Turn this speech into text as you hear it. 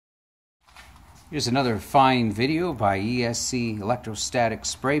Here's another fine video by ESC Electrostatic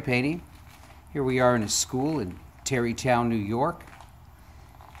Spray Painting. Here we are in a school in Tarrytown, New York,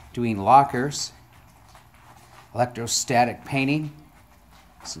 doing lockers, electrostatic painting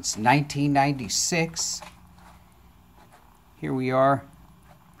since 1996. Here we are,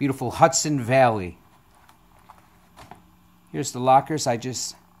 beautiful Hudson Valley. Here's the lockers I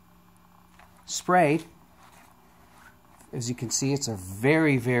just sprayed. As you can see, it's a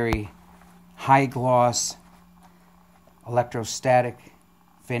very, very high gloss electrostatic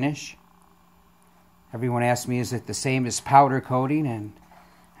finish. Everyone asks me, is it the same as powder coating? And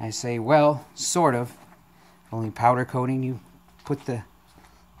I say, well, sort of. Only powder coating, you put the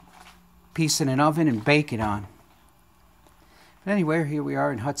piece in an oven and bake it on. But anyway, here we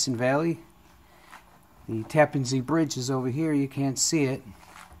are in Hudson Valley. The Tappan Zee Bridge is over here. You can't see it,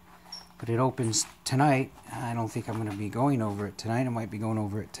 but it opens tonight. I don't think I'm going to be going over it tonight. I might be going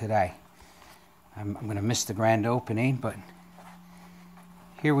over it today. I'm going to miss the grand opening, but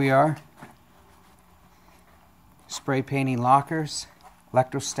here we are. Spray painting lockers,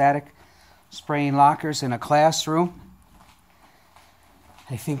 electrostatic spraying lockers in a classroom.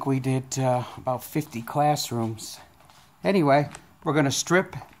 I think we did about 50 classrooms. Anyway, we're going to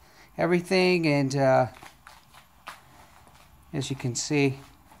strip everything, and as you can see,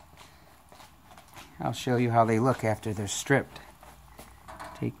 I'll show you how they look after they're stripped.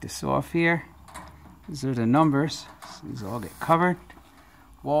 Take this off here. These are the numbers. So these all get covered.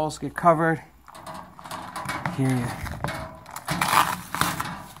 Walls get covered.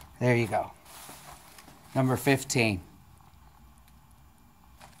 There you go. Number 15.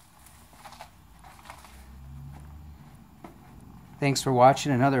 Thanks for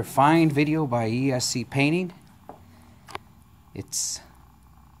watching another fine video by ESC Painting. It's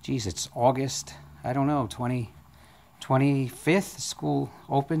August, I don't know, 25th. School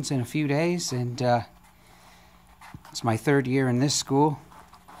opens in a few days, and it's my third year in this school,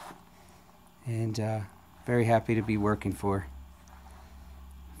 and very happy to be working for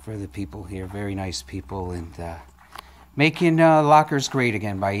the people here. Very nice people, and making lockers great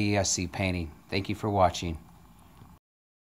again by ESC Painting. Thank you for watching.